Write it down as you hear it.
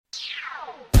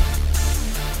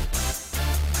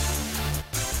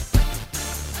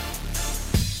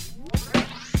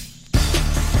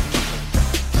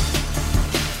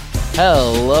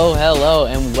Hello,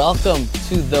 and welcome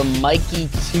to the Mikey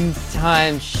Two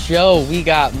Time Show. We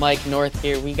got Mike North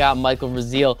here, we got Michael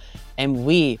Raziel, and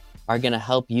we are going to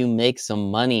help you make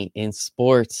some money in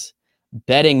sports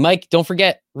betting. Mike, don't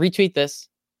forget, retweet this.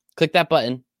 Click that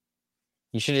button.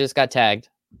 You should have just got tagged,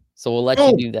 so we'll let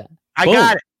you do that. I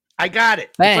got it.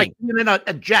 Bang. It's like being in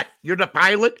a jet. You're the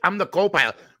pilot, I'm the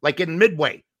co-pilot. Like in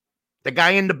Midway. The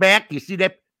guy in the back, you see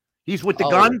that? He's with the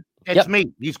gun. It's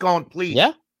me. He's going, please.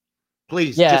 Yeah?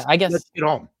 Please. Yeah, I guess. Let's get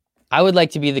home. I would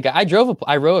like to be the guy. drove?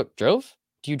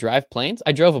 Do you drive planes?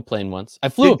 I drove a plane once. I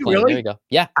flew a plane. Really? There you go.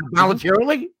 Yeah.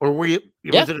 Voluntarily? Or were you?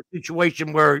 Was it a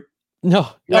situation where? No,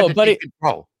 a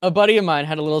buddy of mine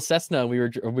had a little Cessna. We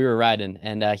were riding,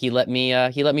 and he let me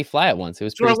fly it once. It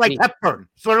was sort of like sweet. Hepburn.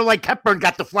 Sort of like Hepburn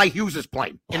got to fly Hughes's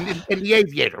plane in the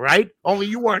Aviator, right? Only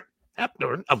you weren't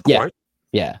Hepburn, of course.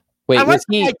 Yeah. Wait, I was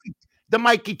like he the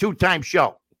Mikey Two Time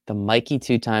Show? The Mikey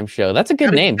Two Time Show. That's a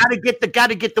good name. Gotta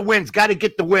get the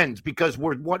wins because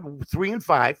we're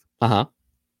 3-5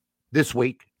 this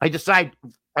week. I decide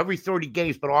every 30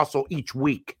 games, but also each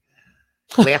week.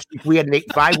 Last week we had an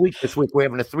 8-5 week. This week we're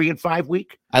having a 3-5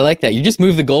 week. I like that. You just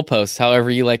move the goalposts however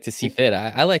you like to see fit.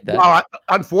 I like that. Well,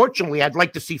 unfortunately, I'd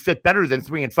like to see fit better than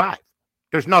 3-5.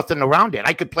 There's nothing around it.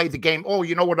 I could play the game. Oh,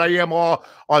 you know what I am?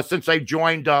 Since I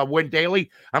joined Win Daily,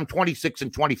 I'm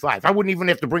 26-25. I wouldn't even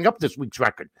have to bring up this week's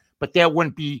record, but that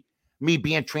wouldn't be me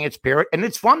being transparent. And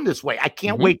it's fun this way. I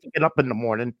can't wait to get up in the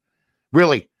morning.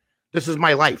 Really, this is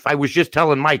my life. I was just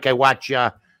telling Mike, I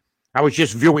was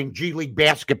just viewing G League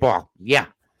basketball. Yeah,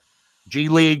 G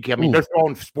League. I mean, they're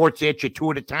throwing sports at you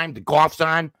two at a time. The golf's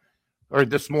on, or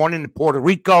this morning in Puerto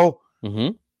Rico.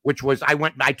 Which was,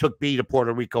 I took B to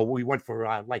Puerto Rico. We went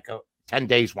for 10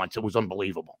 days once. It was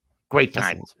unbelievable. Great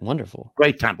time. That's wonderful.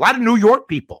 Great time. A lot of New York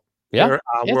people. Yeah,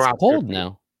 it's cold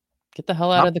now. Get the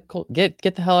hell out of the cold. Get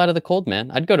the hell out of the cold,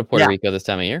 man. I'd go to Puerto Rico this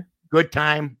time of year. Good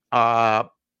time.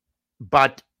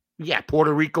 But yeah,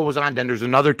 Puerto Rico was on. Then there's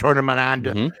another tournament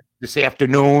on this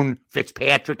afternoon.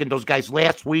 Fitzpatrick and those guys.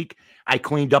 Last week, I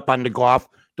cleaned up on the golf.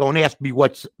 Don't ask me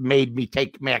what's made me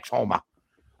take Max Homa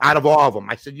out of all of them.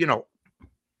 I said,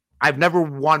 I've never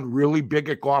won really big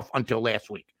at golf until last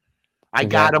week. I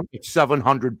got him at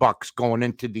 $700 going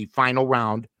into the final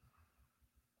round,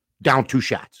 down 2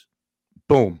 shots.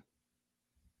 Boom.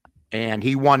 And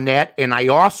he won that. And I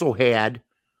also had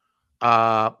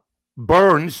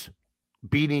Burns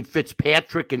beating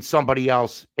Fitzpatrick and somebody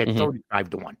else at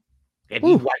 35-1. And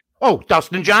he wiped,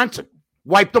 Dustin Johnson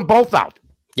wiped them both out.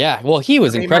 Yeah, well, he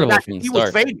was incredible from the start. He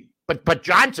was fading, but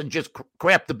Johnson just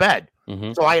crapped the bed.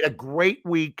 So I had a great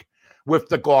week with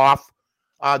the golf.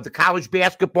 The college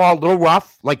basketball, a little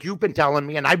rough, like you've been telling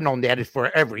me, and I've known that is for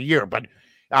every year, but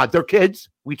they're kids.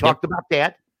 We talked about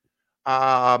that.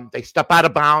 They step out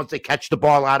of bounds. They catch the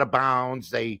ball out of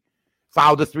bounds. They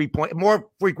foul the 3-point more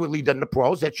frequently than the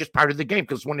pros. That's just part of the game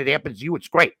because when it happens to you, it's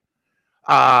great.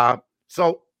 And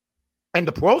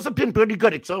the pros have been pretty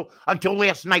good until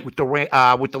last night with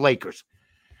the Lakers.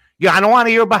 Yeah, I don't want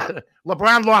to hear about it.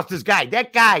 LeBron lost his guy.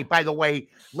 That guy, by the way,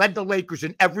 led the Lakers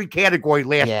in every category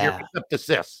last year except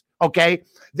assists. Okay?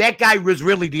 That guy was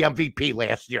really the MVP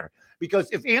last year. Because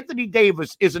if Anthony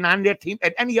Davis isn't on that team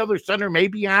and any other center may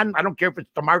be on, I don't care if it's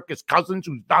DeMarcus Cousins,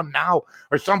 who's done now,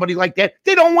 or somebody like that,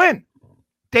 they don't win.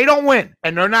 They don't win.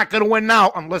 And they're not going to win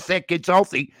now unless that kid's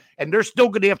healthy. And they're still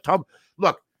going to have to.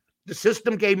 Look, the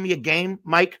system gave me a game,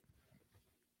 Mike.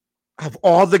 Of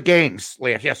all the games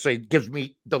last yesterday, gives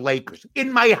me the Lakers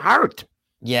in my heart.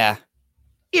 Yeah.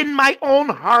 In my own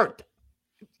heart.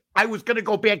 I was going to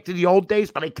go back to the old days,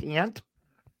 but I can't.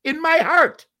 In my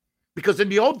heart. Because in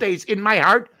the old days, in my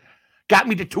heart, got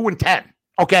me to 2-10.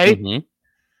 Okay?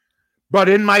 But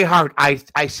in my heart,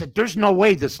 I said, there's no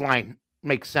way this line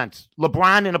makes sense.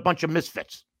 LeBron and a bunch of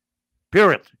misfits.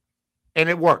 Period. And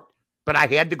it worked. But I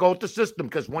had to go with the system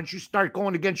because once you start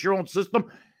going against your own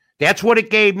system, that's what it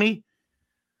gave me.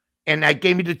 And that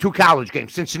gave me the 2 college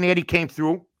games. Cincinnati came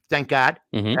through, thank God.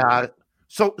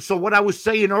 So what I was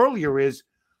saying earlier is,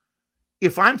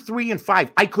 if I'm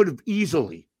 3-5, I could have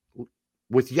easily,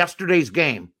 with yesterday's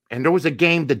game, and there was a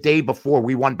game the day before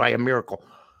we won by a miracle,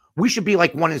 we should be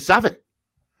like 1-7.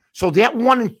 So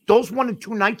those 1 and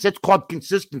 2 nights, that's called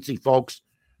consistency, folks.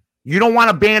 You don't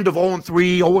want a band of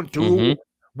 0-3, 0-2,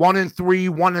 1-3,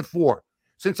 1-4.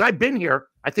 Since I've been here,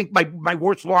 I think my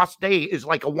worst lost day is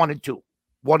like a 1-2.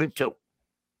 1-2.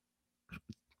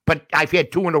 But I've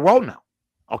had 2 in a row now.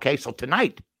 Okay, so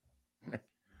tonight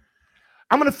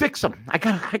I'm gonna fix him. I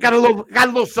got a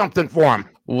little something for him.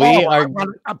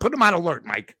 I'll put him on alert,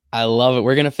 Mike. I love it.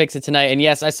 We're going to fix it tonight. And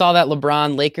yes, I saw that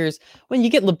LeBron Lakers. When you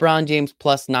get LeBron James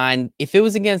 +9, if it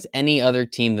was against any other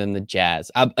team than the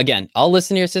Jazz, again, I'll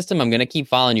listen to your system. I'm going to keep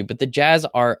following you. But the Jazz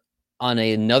are on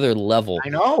another level I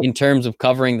know. in terms of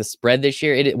covering the spread this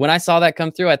year. When I saw that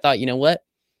come through, I thought, you know what?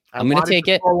 I'm going to take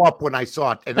it. Throw up when I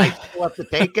saw it, and I still have to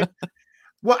take it.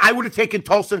 Well, I would have taken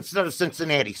Tulsa instead of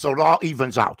Cincinnati, so it all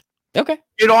evens out. Okay.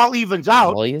 It all evens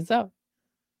out. All evens out.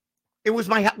 It was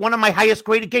one of my highest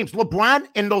graded games. LeBron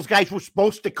and those guys were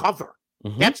supposed to cover.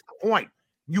 Mm-hmm. That's the point.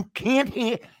 You can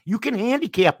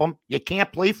handicap them. You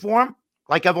can't play for them.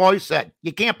 Like I've always said,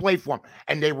 you can't play for them.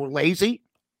 And they were lazy.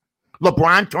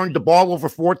 LeBron turned the ball over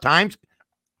 4 times.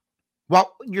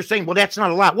 Well, you're saying, well, that's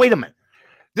not a lot. Wait a minute.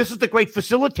 This is the great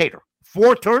facilitator.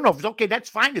 4 turnovers. Okay, that's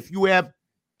fine if you have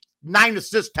 9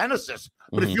 assists, 10 assists.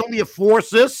 But if you only have 4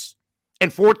 assists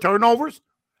and 4 turnovers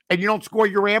and you don't score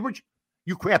your average,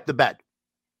 you crap the bed.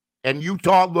 And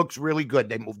Utah looks really good.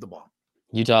 They moved the ball.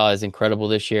 Utah is incredible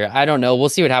this year. I don't know. We'll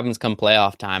see what happens come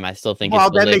playoff time. I still think well,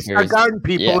 it's the then Lakers. They start guarding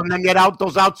people and then get out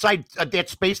those outside that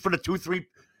space for the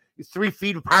 3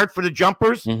 feet apart for the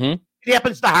jumpers. Mm-hmm. It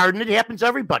happens to Harden. It happens to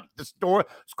everybody. The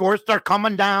scores start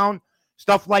coming down,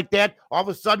 stuff like that. All of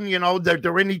a sudden,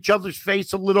 they're in each other's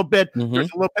face a little bit. Mm-hmm.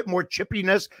 There's a little bit more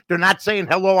chippiness. They're not saying,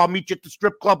 hello, I'll meet you at the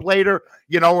strip club later,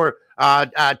 or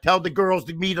tell the girls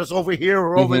to meet us over here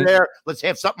or over there. Let's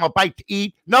have something, a bite to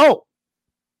eat. No.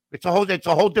 It's a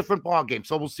whole different ball game.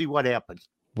 So we'll see what happens.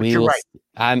 You're right.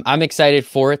 I'm excited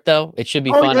for it, though. It should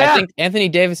be fun. Yeah. I think Anthony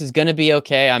Davis is going to be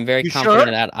okay. I'm very confident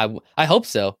in that. I hope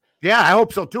so. Yeah, I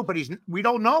hope so too. But we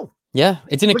don't know. Yeah,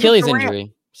 it's an Achilles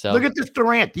injury. So look at this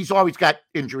Durant. He's always got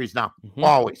injuries now.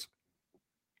 Always.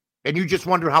 And you just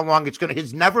wonder how long it's going to.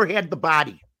 He's never had the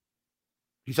body.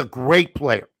 He's a great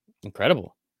player.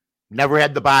 Incredible. Never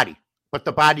had the body. But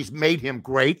the body's made him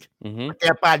great. But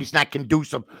that body's not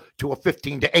conducive to a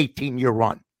 15 to 18-year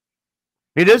run.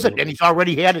 It isn't, and he's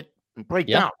already had it break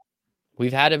down.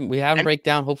 We've had him break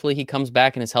down. Hopefully he comes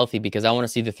back and is healthy because I want to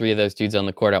see the 3 of those dudes on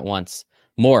the court at once.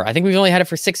 More. I think we've only had it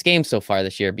for 6 games so far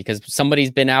this year because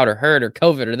somebody's been out or hurt or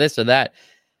COVID or this or that.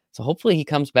 So hopefully he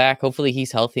comes back. Hopefully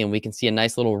he's healthy and we can see a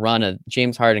nice little run of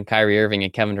James Harden, Kyrie Irving,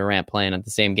 and Kevin Durant playing at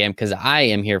the same game because I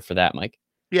am here for that, Mike.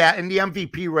 Yeah, and the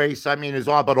MVP race, is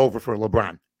all but over for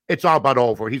LeBron. It's all but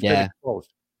over. He's been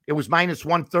exposed. It was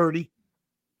 -130.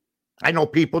 I know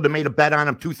people that made a bet on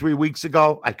him 2-3 weeks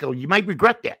ago. I go, you might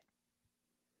regret that.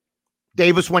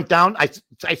 Davis went down.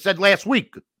 I said last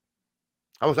week,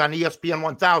 I was on ESPN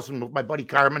 1000 with my buddy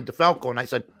Carmen DeFalco, and I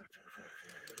said,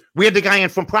 we had the guy in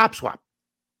from Prop Swap,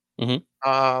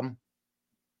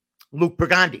 Luke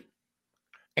Burgundy.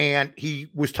 And he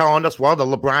was telling us, well, the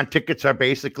LeBron tickets are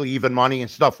basically even money and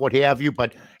stuff, what have you,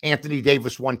 but Anthony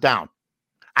Davis went down.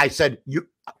 I said,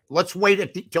 let's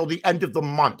wait till the end of the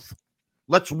month.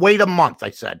 Let's wait a month,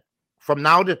 I said. From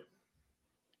now to,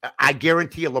 I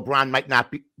guarantee you LeBron might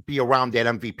not be around that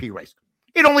MVP race.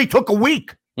 It only took a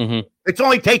week. It's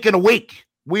only taken a week.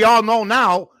 We all know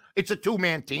now it's a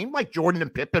 2-man team like Jordan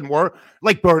and Pippen were,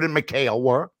 like Bird and McHale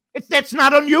were. That's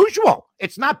not unusual.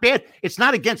 It's not bad. It's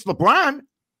not against LeBron.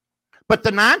 But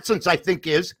the nonsense, I think,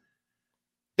 is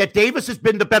that Davis has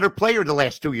been the better player the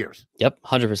last 2 years. Yep,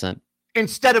 100%.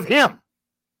 Instead of him.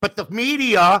 But the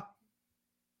media,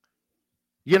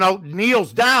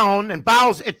 kneels down and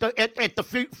bows at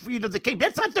the feet of the king.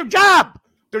 That's not their job.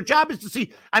 Their job is to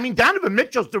see. Donovan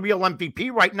Mitchell's the real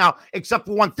MVP right now, except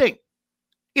for one thing.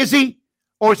 Is he?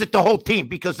 Or is it the whole team?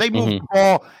 Because they move the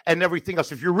ball and everything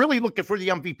else. If you're really looking for the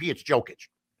MVP, it's Jokic.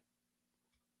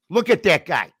 Look at that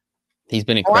guy. He's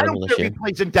been incredible this year. He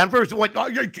plays in Denver.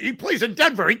 He plays in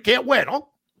Denver. He can't win. Oh,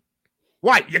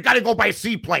 why? You got to go by a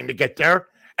seaplane to get there,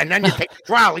 and then you take a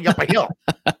trolley up a hill,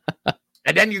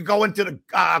 and then you go into the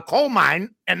coal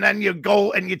mine, and then you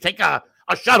go and you take a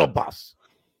shuttle bus.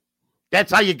 That's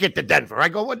how you get to Denver. I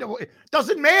go, it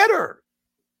doesn't matter.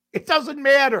 It doesn't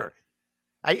matter.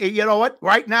 You know what?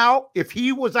 Right now, if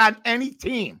he was on any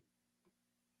team,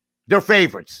 they're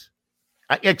favorites.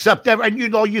 Except, and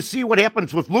you see what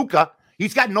happens with Luka.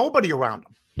 He's got nobody around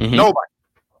him. Nobody.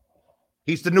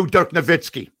 He's the new Dirk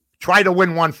Nowitzki. Try to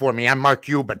win one for me. I'm Mark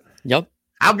Cuban. Yep.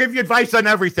 I'll give you advice on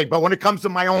everything, but when it comes to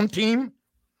my own team,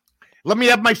 let me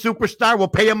have my superstar. We'll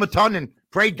pay him a ton and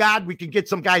pray God we can get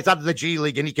some guys out of the G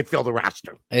League and he can fill the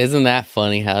roster. Isn't that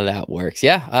funny how that works?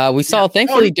 Yeah. We saw,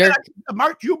 thankfully, Dirk.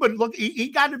 Mark Cuban, look, he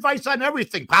got advice on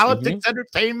everything. Politics,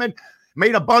 entertainment,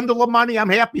 made a bundle of money. I'm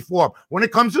happy for him. When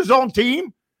it comes to his own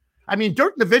team,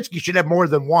 Dirk Nowitzki should have more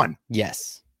than one.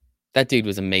 Yes. That dude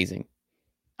was amazing.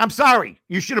 I'm sorry.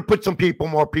 You should have put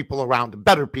more people around him,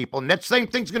 better people. And that same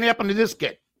thing's going to happen to this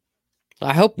kid.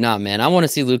 I hope not, man. I want to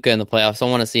see Luka in the playoffs. I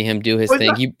want to see him do his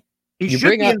thing. He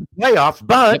should be in the playoffs,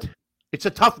 but it's a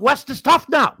tough. West is tough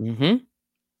now. Mm-hmm.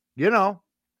 You know.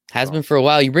 Has been for a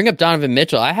while. You bring up Donovan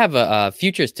Mitchell. I have a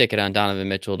futures ticket on Donovan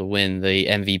Mitchell to win the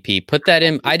MVP. Put that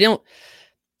in. I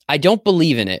don't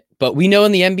believe in it, but we know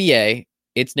in the NBA,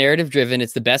 it's narrative driven.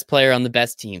 It's the best player on the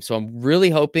best team. So I'm really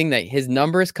hoping that his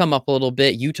numbers come up a little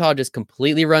bit. Utah just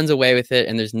completely runs away with it,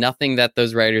 and there's nothing that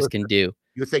those writers can do.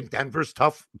 You think Denver's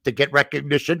tough to get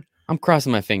recognition? I'm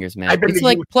crossing my fingers, man. It's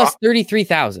like plus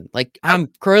 33,000. Like I'm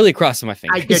currently crossing my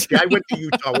fingers. I get you. I went to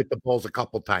Utah with the Bulls a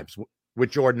couple times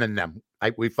with Jordan and them.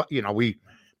 We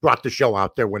brought the show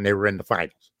out there when they were in the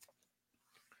finals.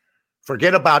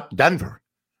 Forget about Denver.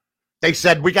 They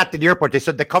said, we got to the airport. They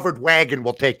said the covered wagon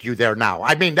will take you there now.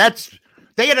 I mean,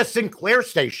 they had a Sinclair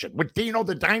station with Dino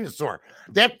the dinosaur.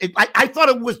 I thought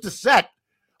it was the set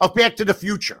of Back to the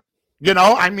Future. You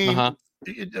know, I mean,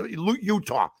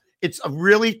 Utah. It's a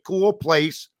really cool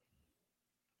place,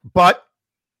 but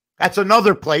that's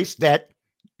another place that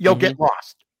you'll get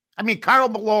lost. I mean, Karl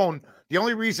Malone, the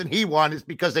only reason he won is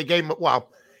because they gave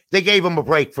him a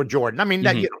break for Jordan. I mean,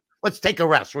 let's take a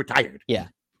rest. We're tired. Yeah.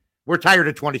 We're tired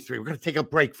of 23. We're going to take a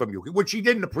break from you, which he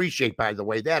didn't appreciate, by the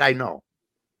way. That I know.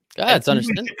 That's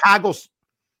understandable. Chicago's,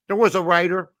 there was a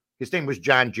writer. His name was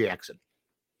John Jackson.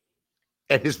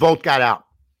 And his vote got out.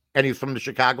 And he's from the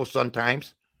Chicago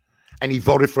Sun-Times. And he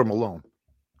voted for Malone.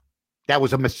 That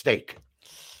was a mistake.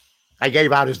 I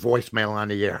gave out his voicemail on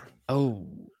the air. Oh.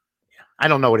 I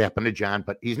don't know what happened to John,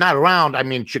 but he's not around. I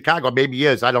mean, Chicago maybe he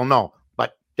is. I don't know.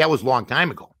 But that was a long time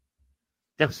ago.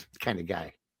 That was the kind of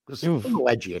guy. It was a little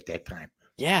edgy at that time.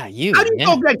 Yeah, How do you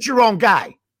go get your own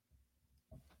guy?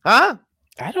 Huh?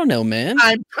 I don't know, man.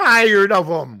 I'm tired of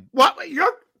him. What?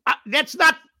 That's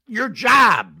not your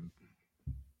job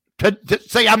to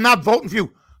say I'm not voting for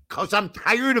you because I'm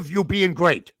tired of you being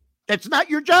great. That's not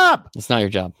your job. It's not your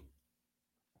job.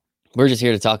 We're just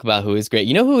here to talk about who is great.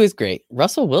 You know who is great?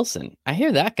 Russell Wilson. I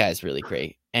hear that guy's really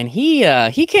great. And he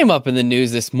came up in the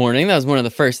news this morning. That was one of the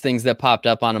first things that popped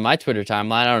up onto my Twitter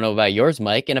timeline. I don't know about yours,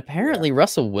 Mike. And apparently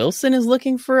Russell Wilson is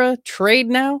looking for a trade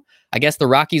now. I guess the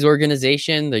Rockies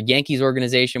organization, the Yankees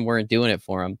organization weren't doing it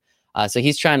for him. So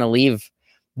he's trying to leave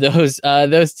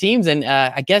those teams. And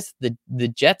I guess the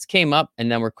Jets came up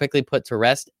and then were quickly put to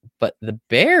rest. But the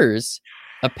Bears...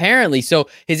 apparently, so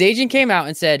his agent came out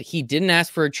and said he didn't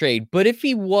ask for a trade, but if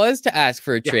he was to ask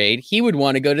for a trade, he would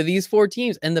want to go to these 4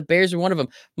 teams, and the Bears are one of them.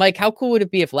 Mike, how cool would it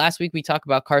be if last week we talk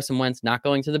about Carson Wentz not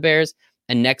going to the Bears,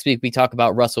 and next week we talk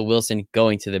about Russell Wilson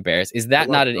going to the Bears? Is that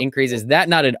not an increase? Is that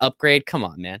not an upgrade? Come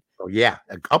on, man. Oh yeah,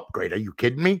 an upgrade. Are you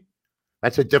kidding me?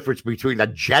 That's a difference between a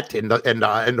jet and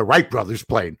the Wright brothers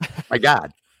plane. My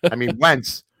God, I mean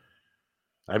Wentz.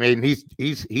 I mean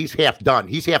he's half done.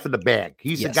 He's half in the bag.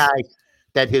 He's a guy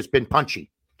that has been punchy,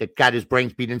 that got his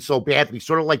brains beaten so badly,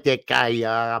 sort of like that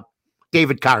guy,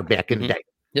 David Carr back in the day.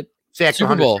 Yep.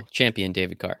 Super Bowl champion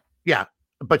David Carr. Yeah,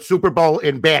 but Super Bowl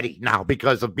in batty now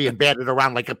because of being batted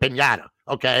around like a piñata,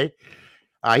 okay?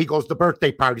 He goes to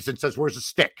birthday parties and says, where's the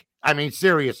stick? I mean,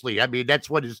 seriously. I mean, that's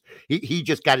what he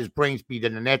just got his brains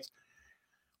beaten, and that's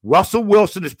Russell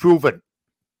Wilson has proven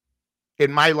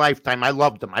in my lifetime. I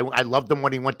loved him. I loved him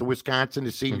when he went to Wisconsin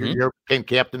his senior year, became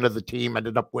captain of the team,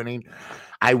 ended up winning.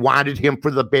 I wanted him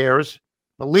for the Bears.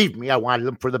 Believe me, I wanted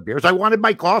him for the Bears. I wanted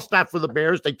Mike Allstott for the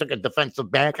Bears. They took a defensive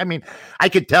back. I mean, I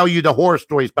could tell you the horror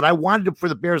stories, but I wanted him for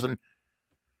the Bears. And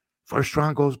first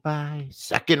round goes by,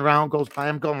 second round goes by.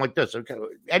 I'm going like this. Okay.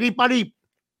 Anybody?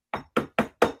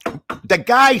 The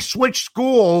guy switched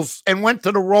schools and went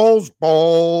to the Rose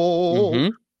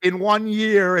Bowl. In 1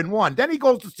 year and won. Then he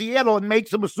goes to Seattle and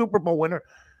makes him a Super Bowl winner.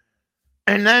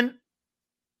 And then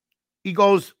he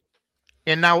goes,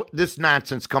 and now this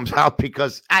nonsense comes out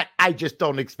because I just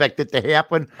don't expect it to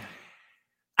happen.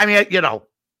 I mean, you know,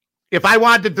 if I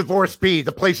wanted to divorce me,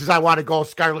 the places I want to go,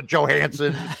 Scarlett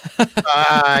Johansson,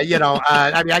 I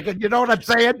mean, I could, you know what I'm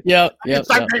saying? Yeah. You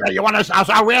want to,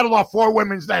 I'll rattle off 4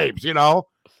 women's names, you know?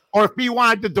 Or if he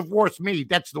wanted to divorce me,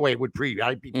 that's the way it would treat me.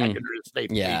 I'd be taking her to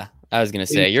state. Yeah. I was going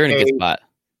to say, you're in a good spot.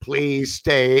 Please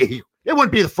stay. It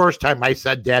wouldn't be the first time I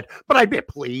said that, but I'd be,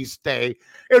 please stay.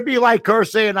 It would be like her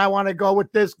saying, I want to go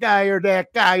with this guy or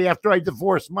that guy after I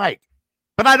divorce Mike.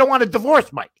 But I don't want to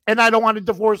divorce Mike, and I don't want to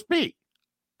divorce Pete.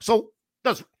 So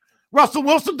Russell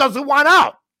Wilson doesn't want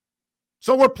out.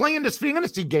 So we're playing this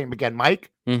fantasy game again,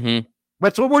 Mike.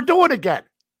 That's what we're doing again.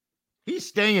 He's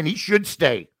staying. He should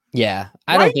stay. Yeah,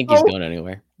 I don't think he's going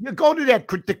anywhere. You go to that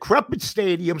decrepit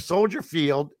stadium, Soldier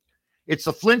Field. It's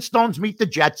the Flintstones meet the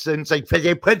Jetsons.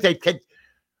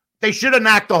 They should have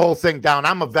knocked the whole thing down.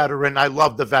 I'm a veteran. I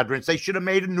love the veterans. They should have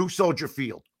made a new Soldier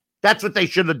Field. That's what they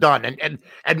should have done,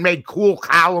 and made cool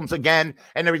columns again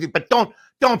and everything. But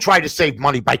don't try to save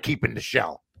money by keeping the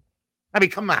shell. I mean,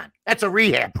 come on, that's a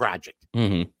rehab project,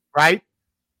 right?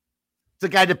 It's the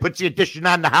guy that puts the addition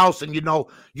on the house, and you know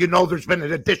there's been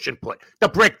an addition put. The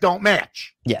brick don't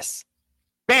match. Yes,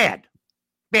 bad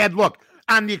look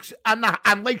on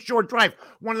Lakeshore Drive,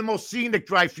 one of the most scenic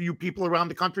drives for you people around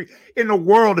the country in the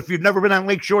world. If you've never been on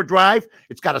Lakeshore Drive,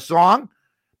 it's got a song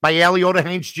by Aliota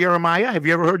Haynes Jeremiah. Have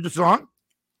you ever heard the song?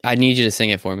 I need you to sing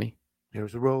it for me.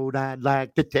 There's a road I'd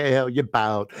like to tell you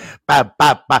about. Ba,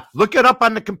 ba, ba. Look it up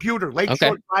on the computer.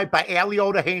 Lakeshore Drive by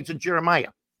Aliota Haynes and Jeremiah.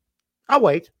 I'll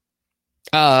wait.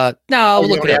 No, I'll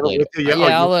look it up later.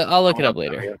 I'll look it up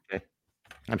later. Okay.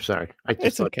 I'm sorry.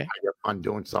 It's okay. I have fun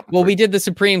doing something. Well, we did the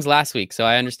Supremes last week, so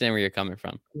I understand where you're coming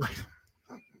from.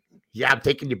 Yeah, I'm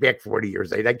taking you back 40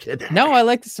 years, ain't I, kid? No, I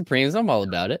like the Supremes. I'm all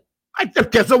about it.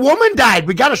 Because a woman died.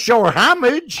 We got to show her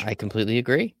homage. I completely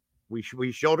agree. We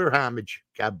showed her homage.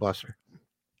 God bless her.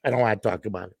 I don't want to talk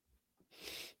about it.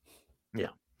 Yeah.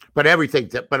 But other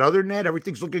than that,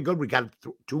 everything's looking good. We got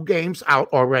 2 games out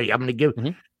already. I'm going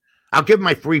to I'll give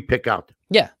my free pick out.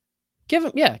 Yeah. Give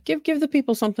the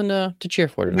people something to cheer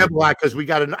for tonight. Never why, because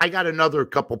I got another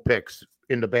couple picks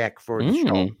in the back for the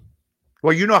show.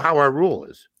 Well, you know how our rule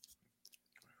is.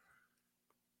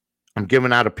 I'm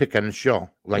giving out a pick on the show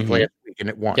like last week, and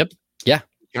it won. Yep. Yeah.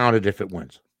 Count it if it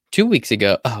wins. 2 weeks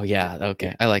ago. Oh yeah.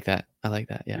 Okay. I like that.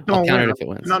 Yeah. I'll count it if it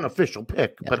wins. It's an unofficial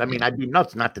pick, but I mean, I'd be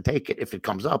nuts not to take it if it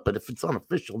comes up. But if it's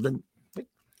unofficial, then. A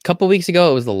couple weeks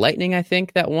ago, it was the Lightning, I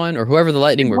think, that won, or whoever the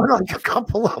Lightning were. Like a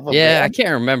couple of them. Yeah, man. I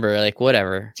can't remember. Like,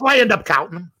 whatever. So I end up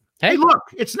counting them. Hey, look,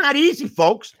 it's not easy,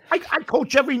 folks. I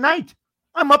coach every night.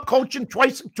 I'm up coaching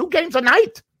 2 games a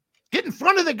night. Get in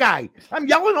front of the guy. I'm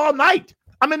yelling all night.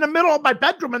 I'm in the middle of my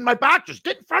bedroom in my boxers.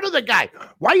 Get in front of the guy.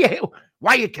 Why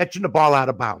are you catching the ball out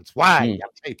of bounds? Why?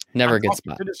 Never a good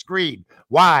spot. To the screen.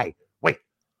 Why? Wait.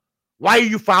 Why are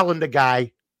you fouling the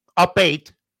guy up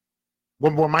 8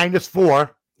 when we're -4?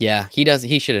 Yeah,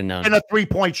 he should have known. And a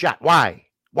 3-point shot. Why?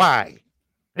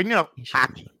 And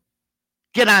hockey.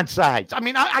 Get on sides. I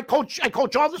mean, I coach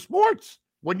all the sports.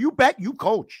 When you bet, you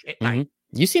coach at night.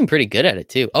 You seem pretty good at it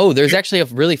too. Oh, there's actually a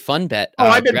really fun bet.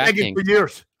 I've been begging for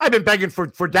years. I've been begging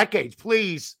for decades.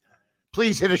 Please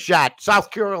hit a shot.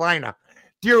 South Carolina.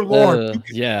 Dear Lord,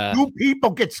 you people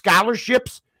get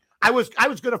scholarships. I was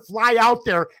going to fly out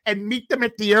there and meet them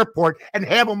at the airport and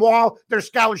have them all, their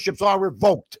scholarships all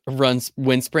revoked. Win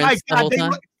sprints the whole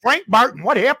time? Frank Martin.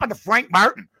 What happened to Frank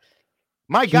Martin?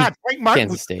 My God, Frank Martin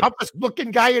was the toughest looking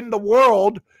guy in the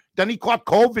world. Then he caught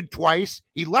COVID twice.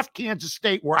 He left Kansas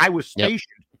State where I was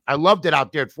stationed. I loved it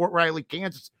out there at Fort Riley,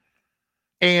 Kansas.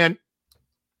 And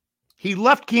he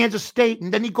left Kansas State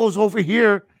and then he goes over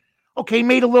here. Okay,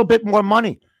 made a little bit more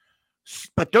money.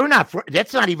 But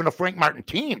that's not even a Frank Martin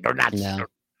team. They're not. No.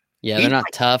 They're not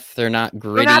tough. They're not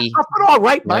gritty. They're not tough at all,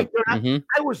 right, Mike? I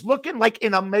was looking like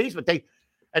in amazement.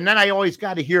 And then I always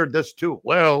got to hear this too.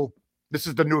 Well, this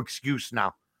is the new excuse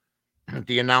now.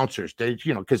 The announcers,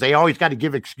 because they always got to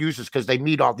give excuses because they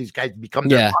meet all these guys to become.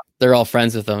 They're all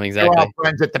friends with them. Exactly. They're all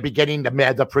friends at the beginning,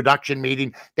 the production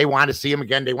meeting. They want to see him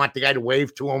again. They want the guy to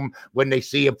wave to him when they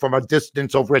see him from a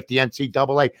distance over at the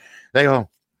NCAA. They go,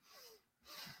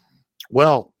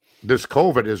 well, this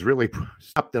COVID has really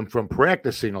stopped them from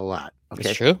practicing a lot. Okay?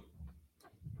 It's true.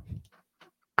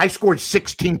 I scored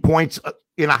 16 points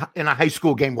in a high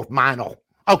school game with mono.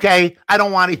 Okay, I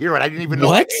don't want to hear it. I didn't even know.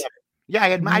 What? Yeah, I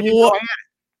didn't know I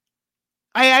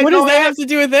had it. What does that have to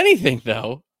do with anything,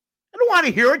 though? I don't want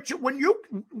to hear it. When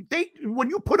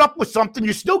you put up with something,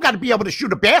 you still got to be able to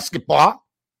shoot a basketball.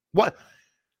 What?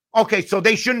 Okay, so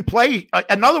they shouldn't play.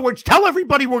 In other words, tell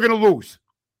everybody we're going to lose.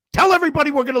 Tell everybody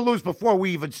we're going to lose before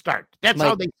we even start. That's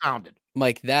how they sounded.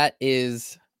 Mike, that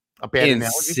is a bad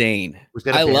insane.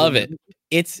 I love it.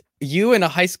 It's you in a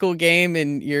high school game,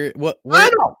 and you're what? I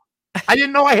know. I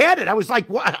didn't know I had it. I was like,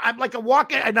 what? I'm like a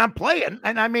walk and I'm playing.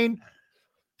 And I mean,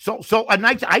 so a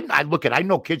night I look at, I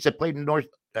know kids that played in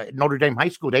Notre Dame high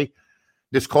school.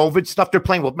 This COVID stuff, they're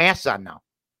playing with masks on now.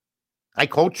 I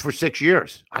coached for 6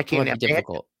 years. I can't have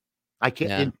difficult. I can't.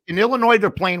 Yeah. In Illinois, they're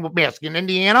playing with masks. In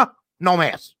Indiana, no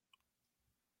masks.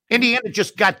 Indiana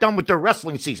just got done with their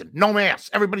wrestling season. No masks.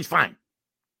 Everybody's fine.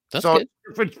 That's good.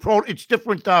 It's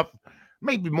different.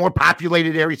 Maybe more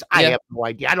populated areas. I have no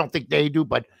idea. I don't think they do,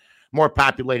 but more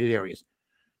populated areas.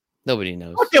 Nobody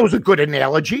knows. But that was a good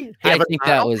analogy. I think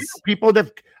that was people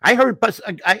that I heard.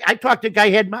 I talked to a guy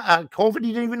who had COVID.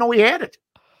 He didn't even know he had it.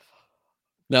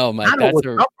 No, Mike,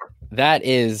 that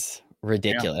is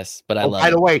ridiculous. But I love it. By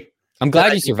the way, I'm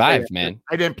glad you survived, man.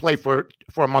 I didn't play for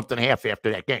a month and a half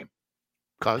after that game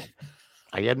because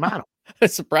I had mono.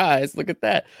 Surprise. Look at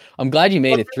that. I'm glad you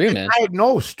made it through, man.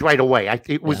 Diagnosed right away.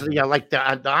 It was like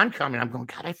the oncoming. I'm going,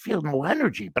 God, I feel no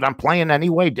energy, but I'm playing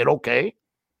anyway. Did okay.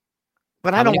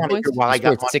 But I don't want to hear while I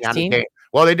got money 16? On the game.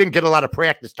 Well, they didn't get a lot of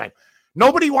practice time.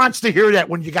 Nobody wants to hear that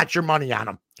when you got your money on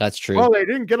them. That's true. Well, they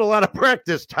didn't get a lot of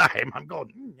practice time. I'm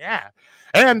going, yeah.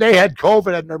 And they had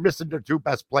COVID and they're missing their two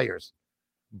best players.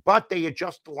 But they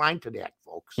adjust the line to that,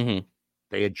 folks. Mm-hmm.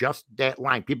 They adjust that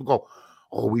line. People go,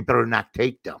 oh, we better not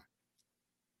take them.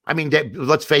 I mean,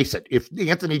 let's face it. If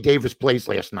Anthony Davis plays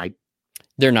last night,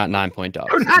 they're not 9-point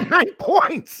dogs. They're not 9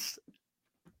 points.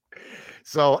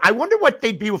 So I wonder what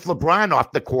they'd be with LeBron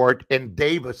off the court and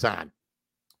Davis on.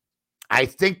 I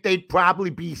think they'd probably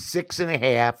be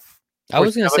 6.5. I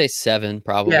was going to say 7,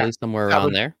 probably somewhere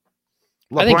around there.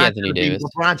 I think Anthony Davis.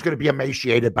 LeBron's going to be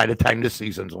emaciated by the time this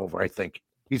season's over. I think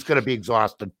he's going to be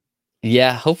exhausted.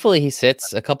 Yeah, hopefully he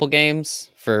sits a couple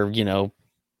games for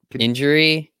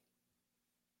injury.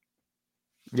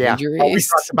 Yeah, we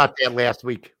talked about that last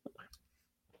week.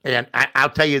 And I'll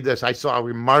tell you this. I saw a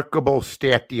remarkable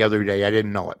stat the other day. I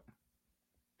didn't know it.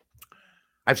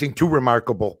 I've seen 2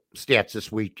 remarkable stats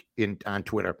this week on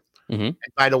Twitter. Mm-hmm.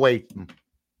 And by the way,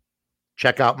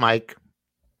 check out Mike.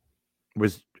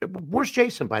 Where's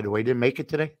Jason, by the way? Didn't make it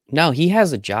today? No, he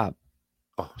has a job.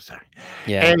 Oh, sorry.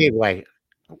 Yeah. Anyway,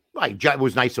 it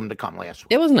was nice of him to come last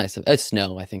week. It was nice.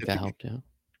 Snow, I think that helped.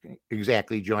 Yeah.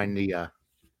 Exactly. Join the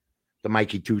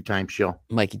Mikey 2-time show.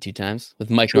 Mikey 2 times with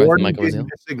Mike North and Michael didn't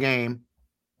miss a game.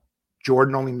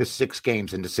 Jordan only missed 6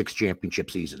 games in the 6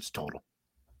 championship seasons total.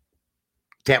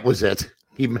 That was it.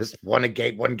 He missed one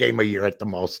game a year at the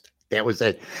most. That was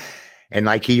it. And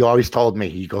like he always told me,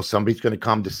 he goes, somebody's going to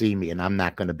come to see me and I'm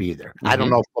not going to be there. Mm-hmm. I don't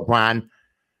know if LeBron,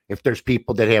 if there's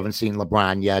people that haven't seen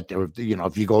LeBron yet, or,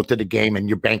 if you go to the game and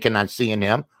you're banking on seeing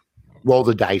him, roll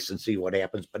the dice and see what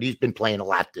happens. But he's been playing a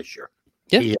lot this year.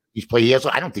 Yeah.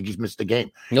 I don't think he's missed a game.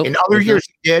 Nope. In other years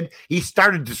he did. He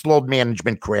started this load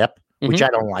management crap, which I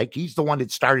don't like. He's the one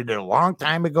that started it a long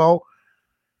time ago.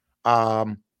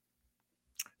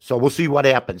 So we'll see what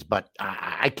happens, but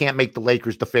I can't make the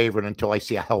Lakers the favorite until I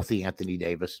see a healthy Anthony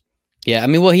Davis. Yeah, I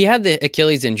mean, well, he had the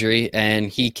Achilles injury, and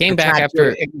he came back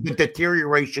after the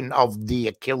deterioration of the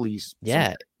Achilles.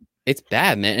 Yeah, it's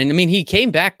bad, man. And I mean, he came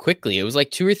back quickly. It was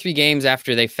like 2 or 3 games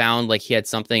after they found like he had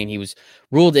something, and he was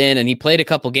ruled in, and he played a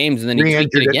couple games, and then he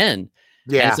tweaked it again.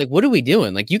 Yeah, and it's like, what are we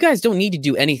doing? Like, you guys don't need to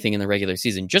do anything in the regular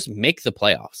season. Just make the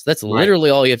playoffs. That's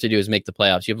literally all you have to do is make the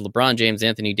playoffs. You have LeBron James,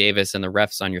 Anthony Davis, and the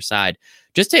refs on your side.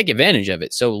 Just take advantage of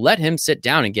it. So let him sit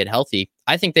down and get healthy.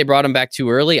 I think they brought him back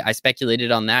too early. I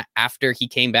speculated on that after he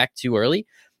came back too early.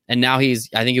 And now I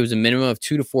think it was a minimum of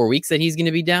 2 to 4 weeks that he's going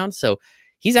to be down. So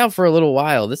he's out for a little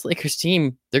while. This Lakers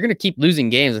team, they're going to keep losing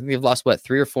games. I think they've lost,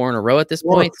 3 or 4 in a row at this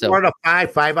point. 4 to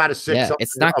 5 out of 6. Yeah,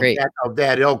 it's not great. Of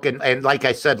that ilk. And like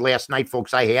I said last night,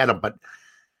 folks, I had them.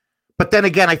 But then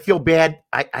again, I feel bad.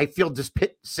 I feel this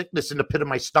sickness in the pit of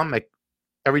my stomach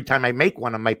every time I make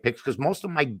one of my picks because most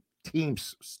of my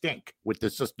teams stink with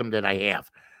the system that I have.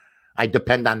 I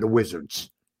depend on the Wizards.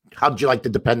 How'd you like to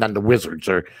depend on the Wizards?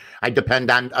 Or I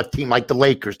depend on a team like the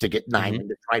Lakers to get 9 and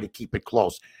to try to keep it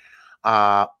close.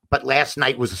 But last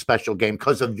night was a special game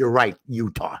because of, you're right,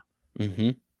 Utah.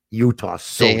 Mm-hmm. Utah.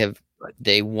 So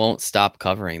they won't stop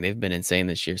covering. They've been insane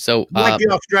this year. So like the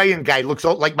Australian guy looks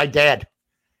like my dad.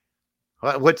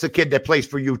 What's the kid that plays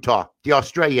for Utah? The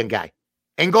Australian guy.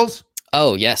 Ingles?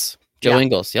 Oh, yes. Joe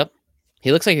Ingles. Yep.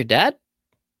 He looks like your dad?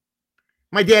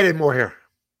 My dad had more hair.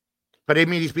 But I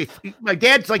mean, my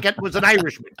dad's was an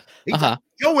Irishman.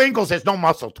 Joe Ingles has no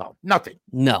muscle tone. Nothing.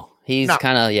 No. He's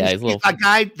kind of, he's a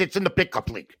guy that's in the pickup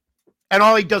league. And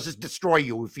all he does is destroy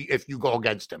you if you go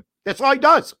against him. That's all he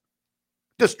does.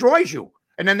 Destroys you.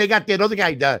 And then they got that other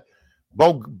guy,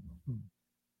 Bogdanovich.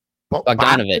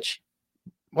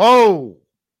 Oh,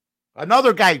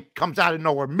 another guy comes out of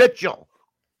nowhere, Mitchell.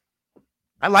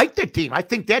 I like that team. I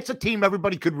think that's a team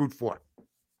everybody could root for.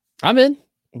 I'm in.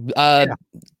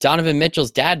 Donovan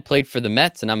Mitchell's dad played for the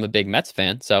Mets, and I'm a big Mets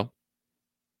fan. So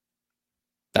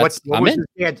I'm in.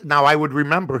 Now I would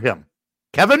remember him.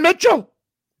 Kevin Mitchell.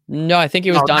 No, I think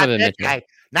it was Donovan Mitchell. Guy.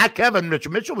 Not Kevin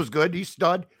Mitchell. Mitchell was good. He's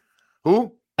stud.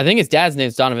 Who? I think his dad's name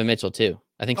is Donovan Mitchell too.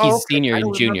 I think he's senior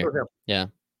and junior. Yeah.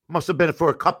 Must have been for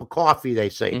a cup of coffee, they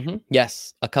say. Mm-hmm.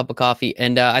 Yes, a cup of coffee.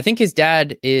 And I think his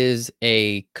dad is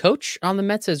a coach on the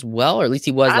Mets as well, or at least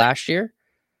he was last year.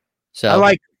 So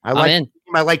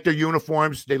I like their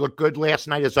uniforms. They look good last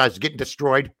night as I was getting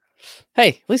destroyed.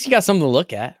 Hey, at least you got something to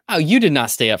look at. Oh, you did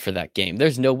not stay up for that game.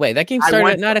 There's no way. That game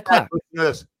started at 9 o'clock.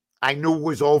 I knew it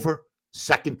was over.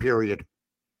 Second period.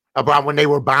 About when they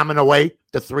were bombing away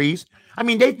the threes. I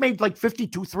mean, they've made like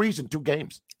 52 threes in 2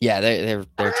 games. Yeah, their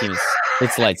team is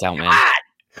it's lights out, man. God!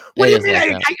 What do you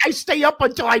mean? I stay up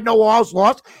until I know all's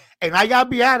lost, and I gotta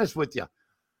be honest with you.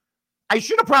 I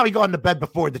should have probably gone to bed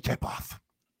before the tip-off.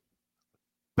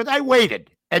 But I waited,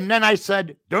 and then I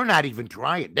said, they're not even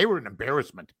trying. They were an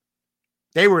embarrassment.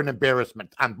 They were an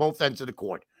embarrassment on both ends of the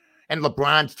court. And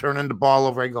LeBron's turning the ball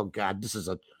over. I go, God, this is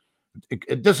a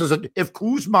if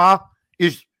Kuzma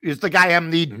is the guy I'm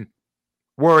needing,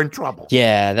 we're in trouble.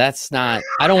 Yeah, that's not.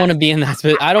 I don't want to be in that.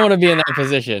 I don't want to be in that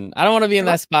position. I don't want to be in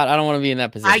that spot. I don't want to be in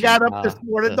that position. I got up this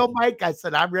morning, though, Mike. I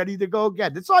said, I'm ready to go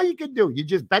again. That's all you can do. You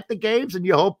just bet the games and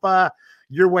you hope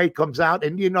your way comes out.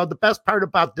 And, the best part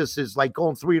about this is like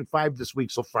going 3-5 this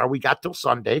week so far. We got till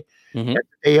Sunday, the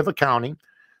day of accounting.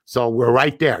 So we're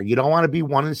right there. You don't want to be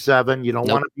 1-7. You don't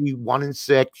want to be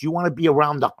 1-6. You want to be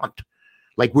around the hunt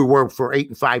like we were for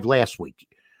 8-5 last week.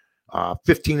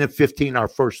 15-15 our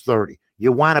first 30.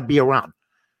 You want to be around.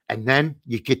 And then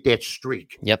you get that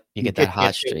streak. Yep, you get that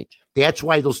hot streak. That's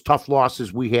why those tough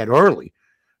losses we had early.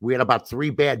 We had about 3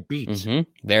 bad beats.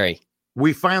 Very.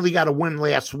 We finally got a win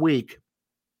last week.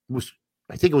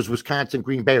 I think it was Wisconsin,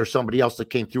 Green Bay, or somebody else that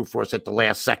came through for us at the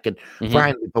last second,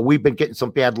 finally. But we've been getting some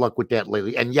bad luck with that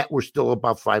lately, and yet we're still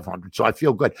above 500. So I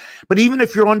feel good. But even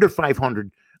if you're under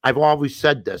 500, I've always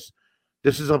said this.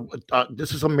 This is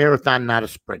a marathon, not a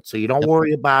sprint. So you don't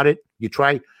worry about it. You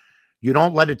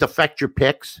don't let it affect your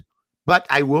picks. But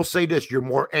I will say this: you're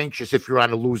more anxious if you're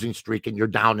on a losing streak and you're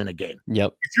down in a game.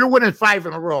 Yep. If you're winning 5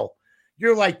 in a row,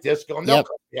 you're like this, going, "They'll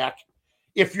come back."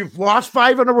 If you've lost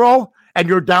 5 in a row and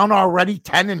you're down already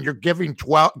 10 and you're getting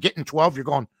 12, you're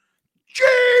going,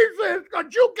 Jesus,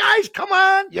 could you guys come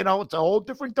on? It's a whole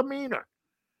different demeanor.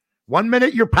 1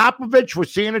 minute you're Popovich with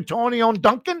San Antonio and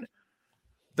Duncan.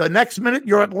 The next minute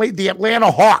you're the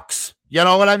Atlanta Hawks. You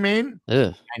know what I mean?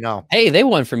 Ugh. I know. Hey, they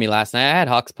won for me last night. I had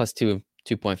Hawks plus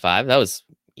 2.5. That was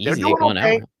easy.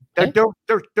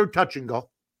 They're touch and go.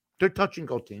 They're touch and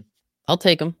go team. I'll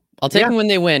take them. I'll take them when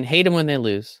they win. Hate them when they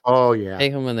lose. Oh yeah.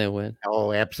 Take them when they win.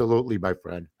 Oh, absolutely, my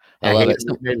friend. I love it.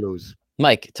 When they lose.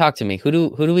 Mike, talk to me. Who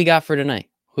do we got for tonight?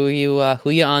 Who you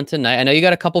on tonight? I know you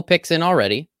got a couple picks in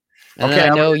already. And I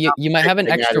know you might have an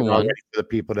extra one. For the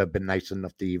people that have been nice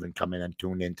enough to even come in and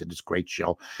tune into this great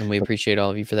show. And we appreciate all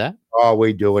of you for that. Oh,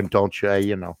 we do. And don't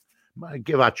you,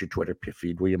 give out your Twitter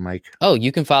feed, will you, Mike? Oh,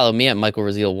 you can follow me at Michael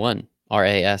Raziel 1.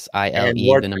 RASILE.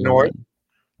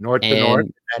 North to North.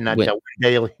 And that's Win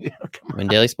Daily. Win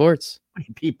Daily Sports.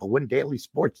 People,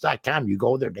 WinDailySports.com. You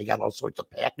go there. They got all sorts of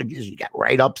packages. You got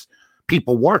write-ups.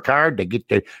 People work hard. They get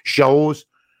their shows,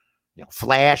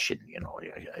 Flash and,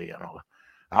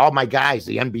 all my guys,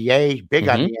 the NBA, big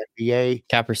on the NBA.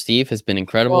 Capper Steve has been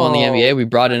incredible in the NBA. We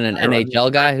brought in an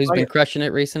NHL guy who's been crushing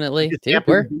it recently. Dude,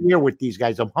 we're here with these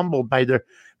guys. I'm humbled by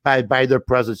their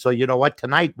presence. So you know what?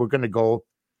 Tonight we're going to go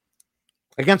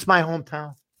against my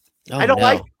hometown. I don't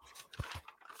like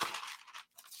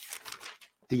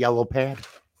the yellow pad.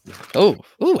 Oh,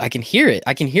 I can hear it.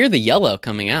 I can hear the yellow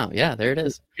coming out. Yeah, there it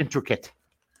is. Intricate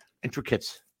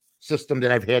system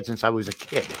that I've had since I was a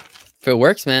kid. If it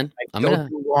works, man, I'm gonna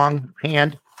do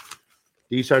longhand.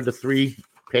 These are the 3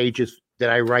 pages that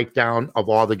I write down of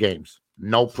all the games.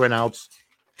 No printouts,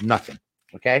 nothing.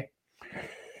 Okay.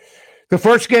 The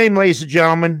first game, ladies and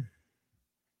gentlemen,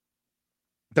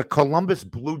 the Columbus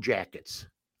Blue Jackets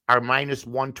are minus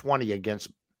 120 against,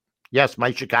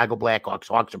 my Chicago Blackhawks.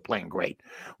 Hawks are playing great.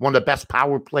 One of the best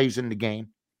power plays in the game.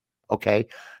 Okay.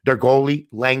 Their goalie,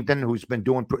 Langdon, is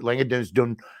doing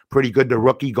pretty good. The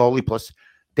rookie goalie, plus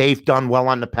they've done well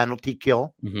on the penalty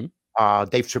kill.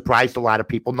 They've surprised a lot of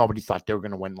people. Nobody thought they were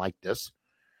going to win like this.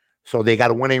 So they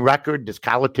got a winning record. This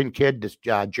Colleton kid, this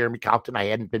Jeremy Colleton, I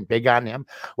hadn't been big on him.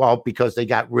 Well, because they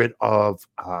got rid of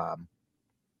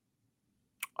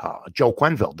Joe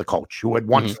Quenneville, the coach, who had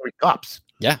won 3 cups.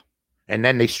 Yeah. And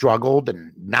then they struggled,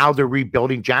 and now they're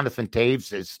rebuilding. Jonathan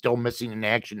Taves is still missing in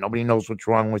action. Nobody knows what's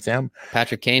wrong with him.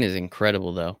 Patrick Kane is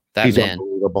incredible, though. He's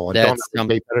unbelievable. And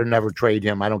they better never trade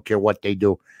him. I don't care what they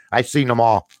do. I've seen them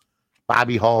all.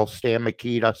 Bobby Hull, Stan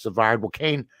Mikita, Savard. Well,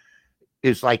 Kane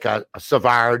is like a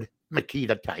Savard,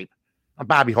 Mikita type.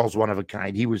 Bobby Hull's one of a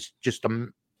kind. He was just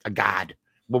a god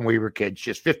when we were kids.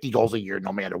 Just 50 goals a year,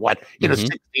 no matter what, in a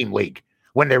 6-team league.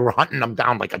 When they were hunting them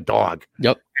down like a dog.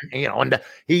 Yep. And,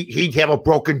 he'd have a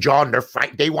broken jaw and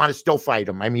they want to still fight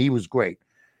him. I mean, he was great.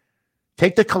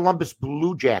 Take the Columbus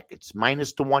Blue Jackets,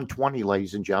 minus to 120,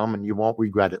 ladies and gentlemen. You won't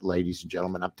regret it, ladies and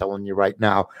gentlemen. I'm telling you right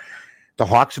now. The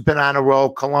Hawks have been on a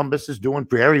roll. Columbus is doing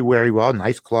very, very well.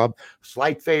 Nice club.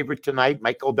 Slight favorite tonight.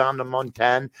 Might go down to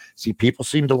 110. See, people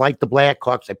seem to like the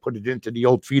Blackhawks. I put it into the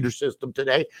old feeder system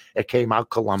today. It came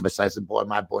out Columbus. I said, boy,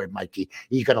 my boy Mikey,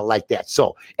 he's going to like that.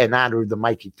 So, in honor of the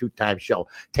Mikey two-time show,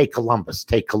 take Columbus.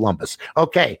 Take Columbus.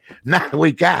 Okay, now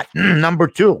we got number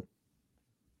 2.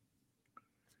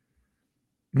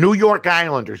 New York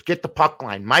Islanders. Get the puck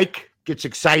line. Mike gets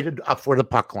excited up for the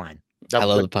puck line. I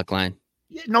love the puck line.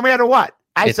 No matter what.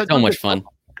 It's so much fun.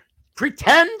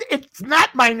 Pretend it's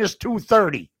not minus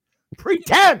 230.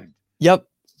 Pretend. Yep.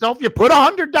 So if you put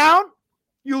 100 down,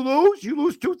 you lose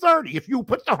 230. If you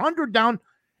put the 100 down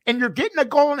and you're getting a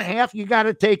goal and a half, you got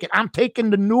to take it. I'm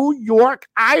taking the New York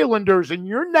Islanders in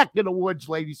your neck of the woods,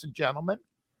 ladies and gentlemen.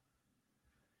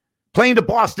 Playing the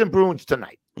Boston Bruins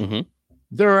tonight. Mm-hmm.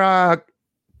 They're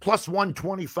plus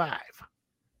 125.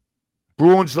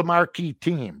 Bruins, the marquee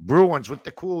team. Bruins with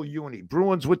the cool uni.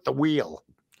 Bruins with the wheel.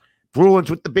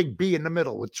 Bruins with the big B in the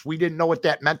middle, which we didn't know what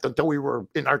that meant until we were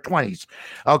in our 20s.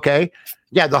 Okay.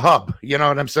 Yeah, the hub. You know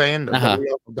what I'm saying? The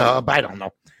wheel, the hub. I don't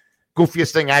know.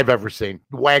 Goofiest thing I've ever seen.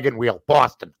 Wagon wheel.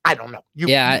 Boston. I don't know.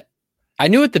 I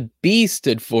knew what the B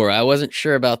stood for. I wasn't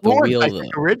sure about the wheel,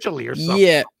 though. Originally or something.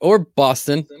 Yeah, or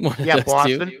Boston. Yeah,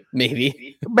 Boston. Two.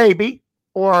 Maybe.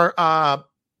 Or All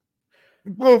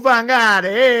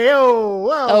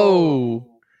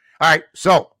right,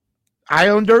 so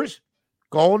Islanders,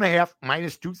 goal and a half,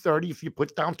 minus 230 if you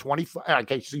put down 25.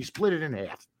 Okay, so you split it in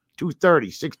half.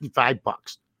 230,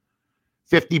 $65.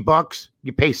 $50,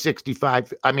 you pay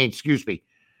 65. I mean, excuse me.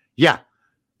 Yeah.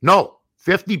 No,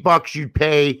 $50 you'd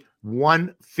pay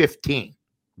 115.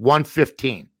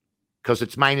 115. Because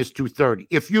it's minus 230.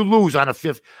 If you lose on the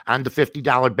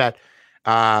 $50 bet,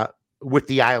 with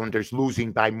the Islanders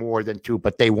losing by more than 2,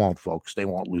 but they won't, folks. They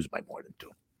won't lose by more than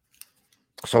 2.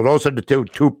 So those are the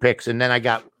two picks, and then I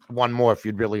got one more if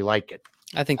you'd really like it.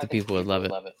 I think the people would love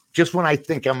it. Just when I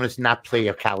think I'm going to not play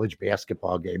a college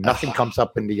basketball game, nothing comes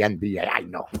up in the NBA. I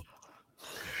know.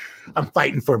 I'm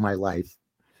fighting for my life.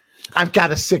 I've got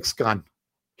a 6-gun.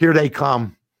 Here they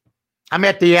come. I'm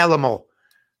at the Alamo.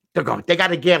 They're going. They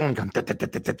got a Gatling gun,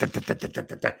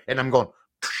 and I'm going.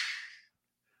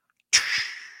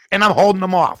 And I'm holding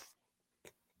them off.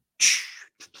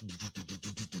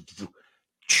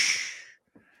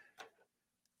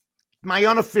 My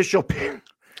unofficial pick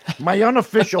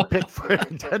for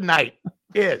tonight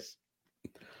is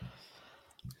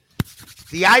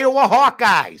the Iowa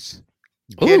Hawkeyes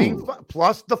getting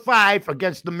plus the 5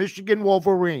 against the Michigan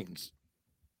Wolverines.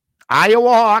 Iowa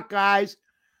Hawkeyes.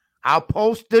 I'll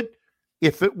post it.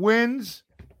 If it wins,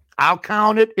 I'll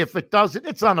count it. If it doesn't,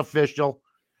 it's unofficial.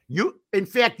 In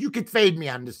fact, you could fade me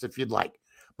on this if you'd like.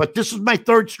 But this is my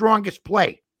 3rd strongest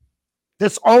play.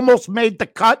 This almost made the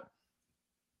cut.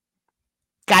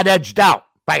 Got edged out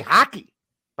by hockey,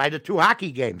 by the 2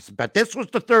 hockey games. But this was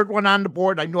the 3rd one on the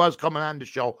board. I knew I was coming on the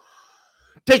show.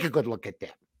 Take a good look at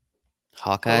that.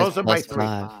 Hawkeyes plus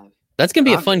 5. That's going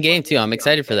to be a fun game, too. I'm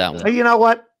excited for that one. You know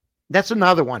what? That's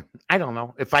another one. I don't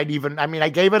know if I gave it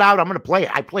out. I'm going to play it.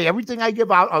 I play everything I give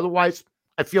out. Otherwise,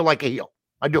 I feel like a heel.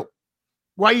 I do.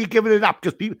 Why are you giving it up?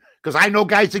 Because I know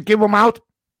guys that give them out,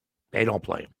 they don't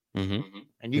play them. Mm-hmm.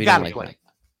 And you got to play them.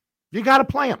 You got to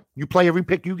play them. You play every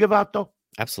pick you give out, though?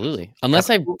 Absolutely. Unless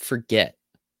I forget.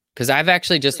 Because I've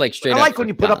actually just straight up. I like when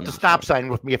you put up the stop sign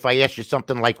with me if I ask you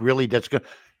something like really that's good.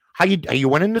 Are you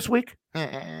winning this week?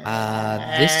 This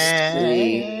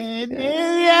week.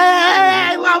 Yeah,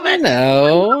 I love it.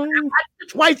 No.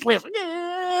 Twice last.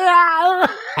 I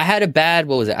had a bad,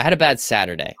 I had a bad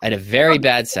Saturday. I had a very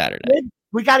bad Saturday.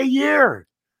 We got a year.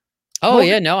 Oh,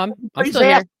 yeah. No, I'm still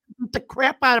here. The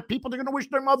crap out of people. They're going to wish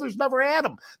their mothers never had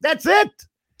them. That's it.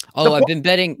 Oh, I've been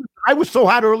betting. I was so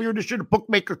hot earlier this year. The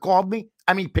bookmaker called me.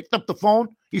 Picked up the phone.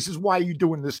 He says, "Why are you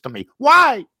doing this to me?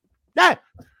 Why?" Yeah.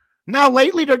 Now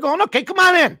lately they're going, "Okay, come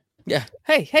on in." Yeah.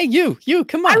 Hey, you,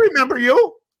 come on. I remember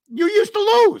you. You used to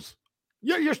lose.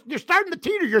 You're starting to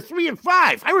teeter. You're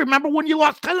 3-5. I remember when you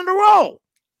lost 10 in a row.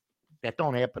 That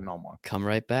don't happen no more. Come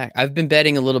right back. I've been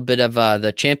betting a little bit of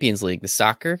the Champions League, the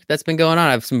soccer that's been going on.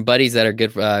 I have some buddies that are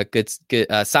good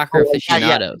soccer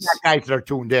aficionados. Yeah, guys that are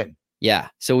tuned in. Yeah.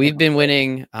 So we've been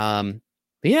winning.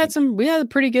 We had a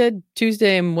pretty good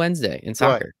Tuesday and Wednesday in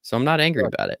soccer. Right. So I'm not angry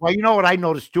about it. Well, you know what I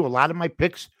noticed too? A lot of my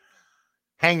picks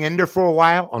hang in there for a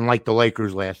while, unlike the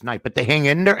Lakers last night, but they hang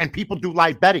in there and people do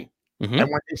live betting. Mm-hmm.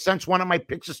 And when they sense one of my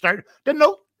picks has started,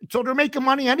 so they're making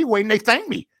money anyway, and they thank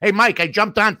me. Hey, Mike, I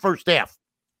jumped on first half.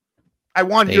 I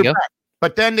won your bet.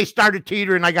 But then they started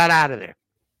teetering, and I got out of there.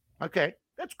 Okay,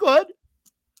 that's good.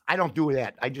 I don't do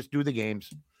that. I just do the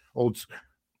games.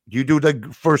 You do the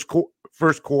first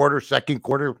quarter, second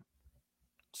quarter.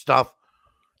 stuff?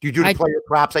 Do you do the I- player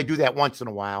props? I do that once in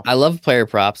a while. I love player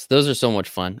props. Those are so much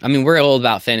fun. I mean, we're all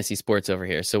about fantasy sports over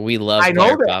here, so we love I know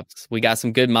player that. props. We got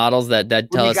some good models that Who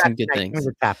tell you us got some good tonight? Give me things.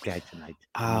 the top guy tonight.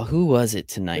 Who was it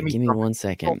tonight? Give me something. 1 Hold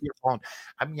second. your phone.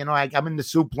 I'm in the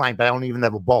soup line, but I don't even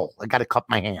have a bowl. I got to cup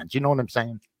my hands. You know what I'm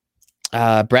saying?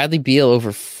 Bradley Beal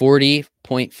over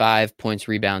 40.5 points,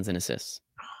 rebounds, and assists.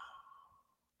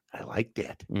 I like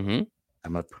that. Mm-hmm.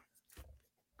 I'm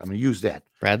gonna use that.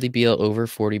 Bradley Beal over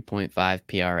 40.5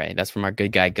 PRA. That's from our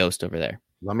good guy Ghost over there.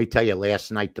 Let me tell you,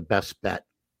 last night the best bet.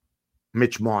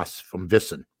 Mitch Moss from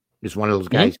Visson is one of those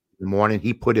guys in the morning.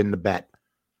 He put in the bet.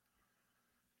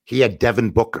 He had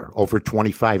Devin Booker over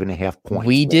 25.5 points.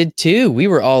 We did too. We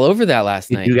were all over that last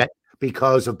night. You got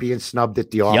because of being snubbed at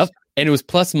the All-Star. Yep. And it was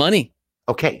plus money.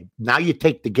 Okay, now you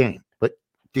take the game. But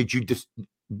did you just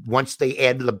once they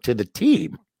added them to the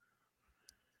team,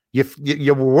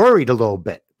 you were worried a little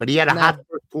bit. But he had a hot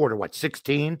first quarter,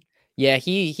 16? Yeah,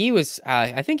 he was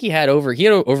I think he had over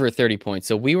 30 points.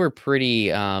 So we were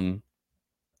pretty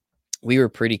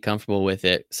comfortable with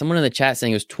it. Someone in the chat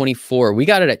saying it was 24. We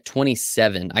got it at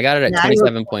 27. I got it at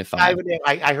 27.5.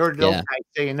 I heard those guys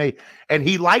saying and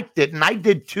he liked it, and I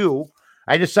did too.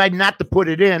 I decided not to put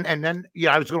it in, and then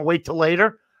I was going to wait till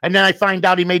later, and then I find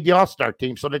out he made the All-Star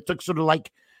team. So that took sort of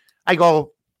like, I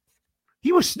go,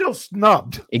 he was still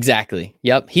snubbed. Exactly.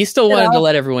 Yep. He still wanted to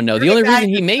let everyone know. The only reason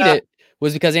he made it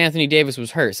was because Anthony Davis was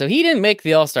hurt. So he didn't make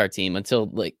the All-Star team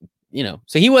until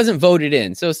so he wasn't voted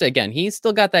in. So again, he's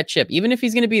still got that chip, even if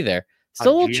he's going to be there.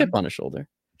 Still a little chip on his shoulder.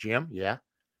 Jim, yeah.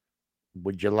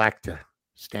 Would you like to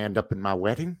stand up in my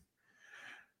wedding?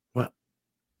 Well,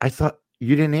 I thought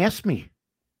you didn't ask me.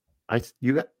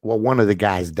 One of the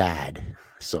guys died.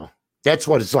 So that's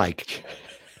what it's like.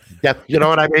 You know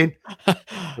what I mean?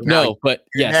 No, but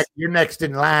yes. You're next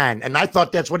in line. And I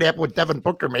thought that's what happened with Devin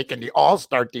Booker making the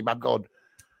All-Star team. I'm going,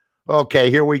 okay,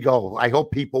 here we go. I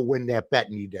hope people win that bet,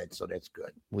 and you did, so that's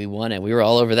good. We won it. We were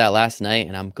all over that last night,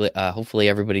 and I'm hopefully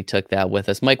everybody took that with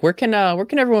us. Mike, where can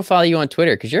everyone follow you on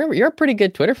Twitter? Because you're a pretty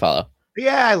good Twitter follow.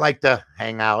 Yeah, I like to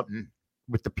hang out and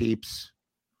with the peeps.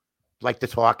 Like to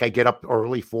talk. I get up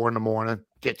early, 4 a.m,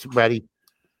 get ready,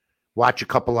 watch a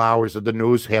couple hours of the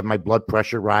news, have my blood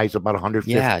pressure rise about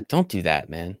 150. Yeah, don't do that,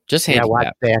 man. Just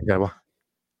handicap. That.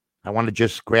 I want to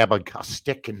just grab a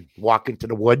stick and walk into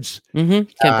the woods.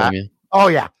 Mm-hmm. Can't blame you. Oh,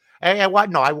 yeah. I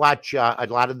watch a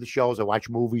lot of the shows. I watch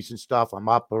movies and stuff. I'm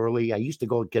up early. I used to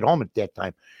go get home at that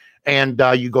time. And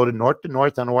you go to North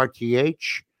on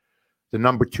ORTH, the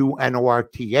number 2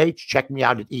 NORTH. Check me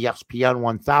out at ESPN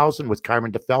 1000 with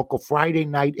Carmen DeFalco Friday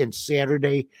night and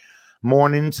Saturday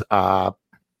mornings.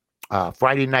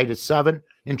 Friday night at 7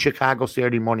 in Chicago,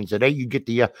 Saturday mornings at 8. You get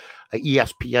the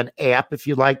ESPN app if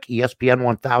you like, ESPN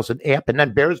 1000 app. And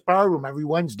then Bears Barroom every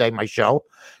Wednesday, my show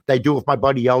that I do with my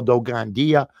buddy Eldo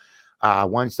Gandia.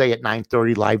 Wednesday at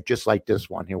 9:30 live, just like this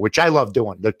one here, which I love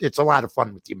doing. It's a lot of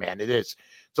fun with you, man. It is.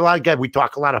 It's a lot of good. We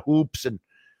talk a lot of hoops, and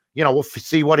we'll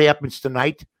see what happens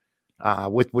tonight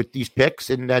with these picks,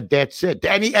 and that's it.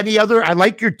 Any other? I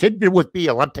like your tidbit with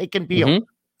Beal. I'm taking Beal.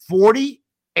 Mm-hmm.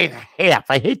 40.5.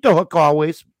 I hate the hook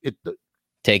always.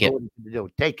 Take it.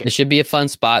 Take it. It should be a fun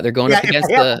spot. They're going up against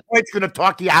it's going to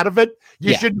talk you out of it.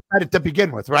 You shouldn't bet it to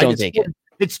begin with, right? Don't take it.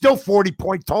 It's still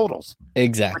 40-point totals.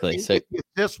 Exactly. So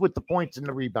this with the points and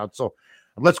the rebound. So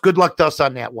good luck to us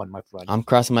on that one, my friend. I'm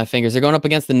crossing my fingers. They're going up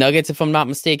against the Nuggets, if I'm not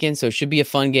mistaken. So it should be a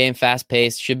fun game, fast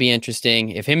paced, should be interesting.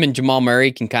 If him and Jamal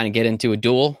Murray can kind of get into a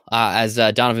duel, as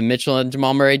Donovan Mitchell and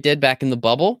Jamal Murray did back in the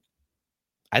bubble,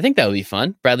 I think that would be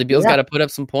fun. Bradley Beal's got to put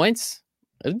up some points.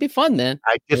 It'd be fun, man.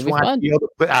 I just want Beal to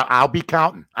put. I'll be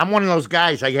counting. I'm one of those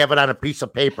guys. I have it on a piece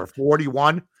of paper,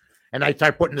 41, and I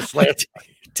start putting the slash.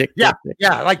 Yeah,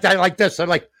 like that, like this. I'm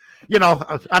like,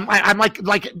 I'm like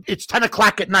it's 10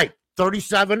 o'clock at night.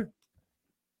 37,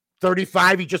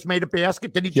 35. He just made a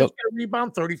basket. Did he just get a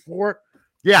rebound? 34.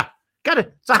 Yeah,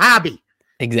 it's a hobby.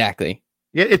 Exactly.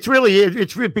 Yeah, it's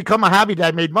really become a hobby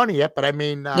that I made money at. But I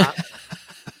mean,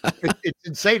 it's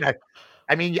insane.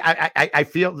 I mean, I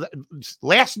feel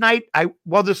last night.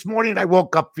 This morning I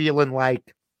woke up feeling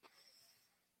like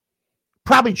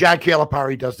probably John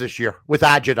Calipari does this year with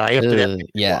Ajita after that.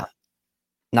 Yeah,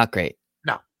 not great.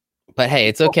 No, but hey,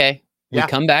 it's okay. We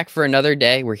come back for another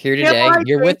day. We're here today.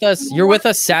 You're with us. You're with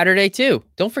us Saturday too.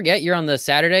 Don't forget, you're on the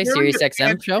Saturday Sirius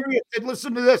XM show. And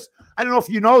listen to this. I don't know if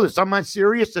you know this. I'm on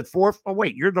Sirius at 4. Oh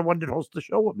wait, you're the one that hosts the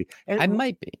show with me. I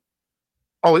might be.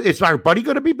 Oh, is our buddy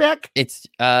going to be back? It's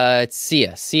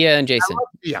Sia and Jason.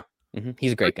 Yeah,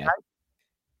 he's a great guy.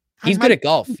 He's good at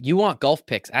golf. You want golf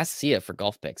picks? Ask Sia for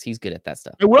golf picks. He's good at that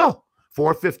stuff. I will.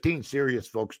 4:15 Sirius,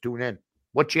 folks. Tune in.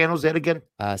 What channel is that again?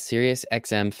 Sirius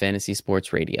XM Fantasy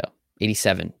Sports Radio,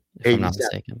 87, if I'm not 87.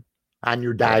 mistaken. On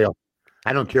your dial.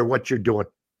 I don't care what you're doing.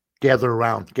 Gather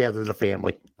around. Gather the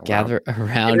family. Gather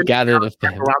around. Gather the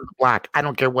family. Around the block. I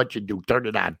don't care what you do. Turn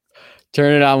it on.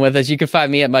 Turn it on with us. You can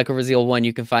find me at Michael Raziel 1.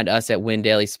 You can find us at Win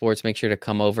Daily Sports. Make sure to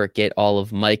come over, get all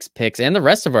of Mike's picks and the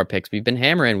rest of our picks. We've been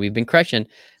hammering. We've been crushing.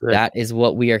 Good. That is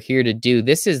what we are here to do.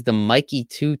 This is the Mikey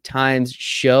 2 Times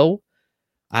show.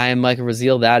 I am Michael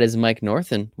Raziel. That is Mike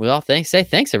North. And we all say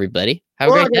thanks, everybody. Have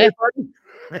a great day.